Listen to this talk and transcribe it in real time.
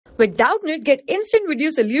With Doubtnut, get instant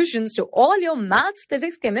video solutions to all your maths,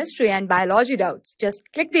 physics, chemistry, and biology doubts. Just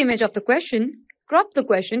click the image of the question, crop the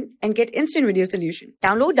question, and get instant video solution.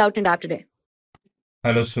 Download Doubtnut app today.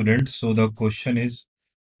 Hello students, so the question is,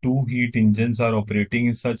 two heat engines are operating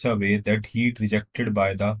in such a way that heat rejected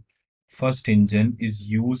by the first engine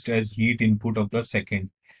is used as heat input of the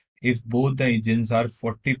second. If both the engines are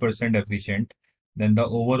 40% efficient, then the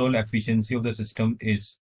overall efficiency of the system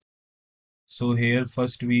is. So here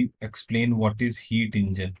first we explain what is heat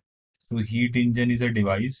engine. So heat engine is a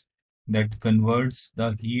device that converts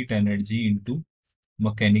the heat energy into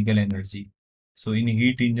mechanical energy. So in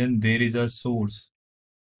heat engine there is a source,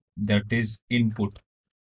 that is input.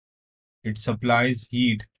 It supplies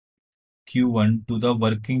heat Q1 to the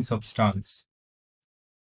working substance.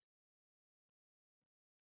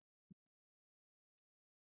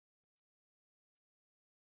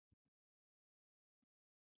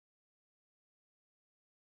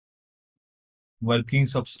 Working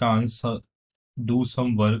substance do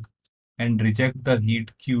some work and reject the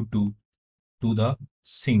heat Q2 to the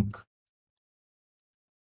sink.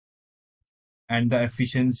 And the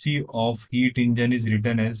efficiency of heat engine is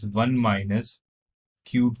written as 1 minus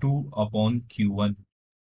Q2 upon Q1.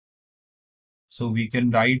 So we can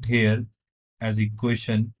write here as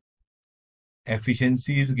equation,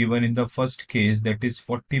 efficiency is given in the first case, that is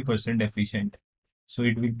 40% efficient. So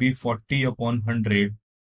it will be 40 upon 100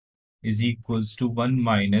 is equals to 1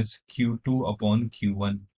 minus Q2 upon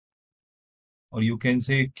Q1. Or you can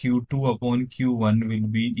say Q2 upon Q1 will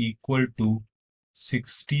be equal to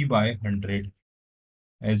 60 by 100.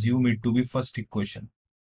 Assume it to be first equation.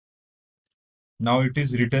 Now it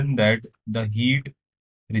is written that the heat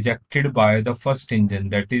rejected by the first engine,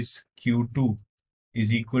 that is Q2,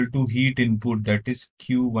 is equal to heat input, that is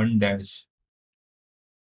Q1 dash.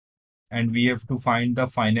 And we have to find the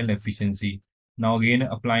final efficiency. Now again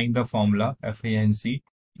applying the formula, efficiency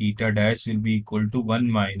eta dash will be equal to 1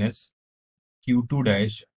 minus Q2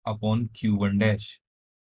 dash upon Q1 dash.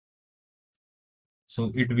 So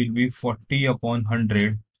it will be 40 upon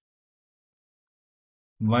 100,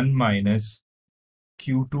 1 minus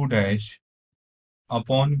Q2 dash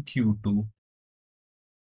upon Q2.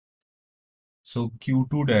 So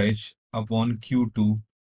Q2 dash upon Q2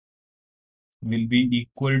 will be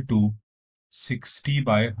equal to 60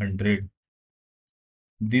 by 100.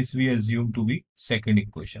 This we assume to be second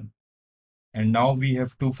equation. And now we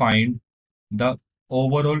have to find the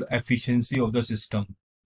overall efficiency of the system.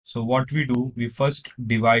 So what we do, we first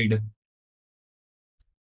divide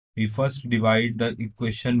the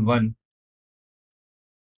equation 1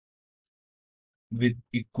 with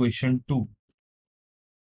equation 2.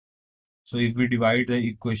 So if we divide the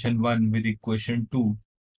equation 1 with equation 2,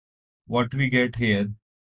 what we get here,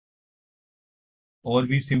 or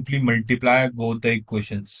we simply multiply both the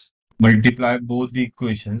equations. Multiply both the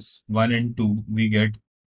equations 1 and 2, we get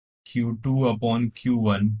Q2 upon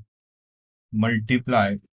Q1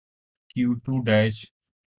 multiply Q2 dash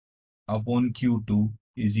upon Q2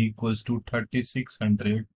 is equals to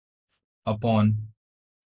 3600 upon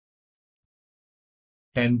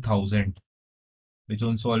 10,000, which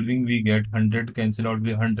on solving we get 100 cancel out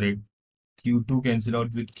with 100, Q2 cancel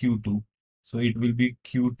out with Q2. So it will be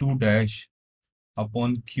Q2 dash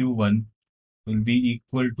upon Q1 will be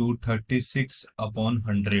equal to 36 upon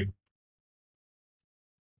 100.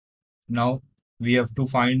 Now we have to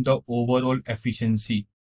find the overall efficiency,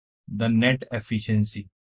 the net efficiency.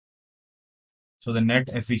 So the net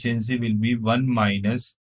efficiency will be 1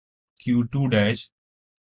 minus Q2 dash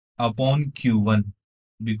upon Q1,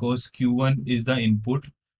 because Q1 is the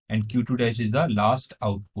input and Q2 dash is the last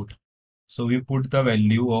output. So we put the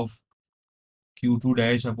value of Q2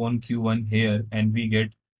 dash upon Q1 here and we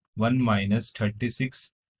get 1 minus 36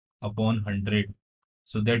 upon 100.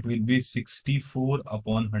 So that will be 64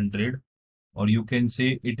 upon 100, or you can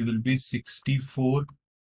say it will be 64%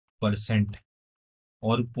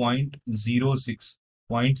 or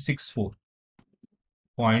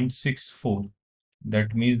 0.64.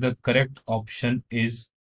 That means the correct option is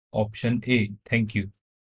option A. Thank you.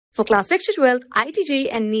 For class 6 to 12, IIT JEE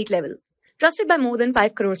and NEET level. Trusted by more than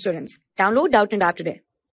 5 crore students. Download Doubtnut app today.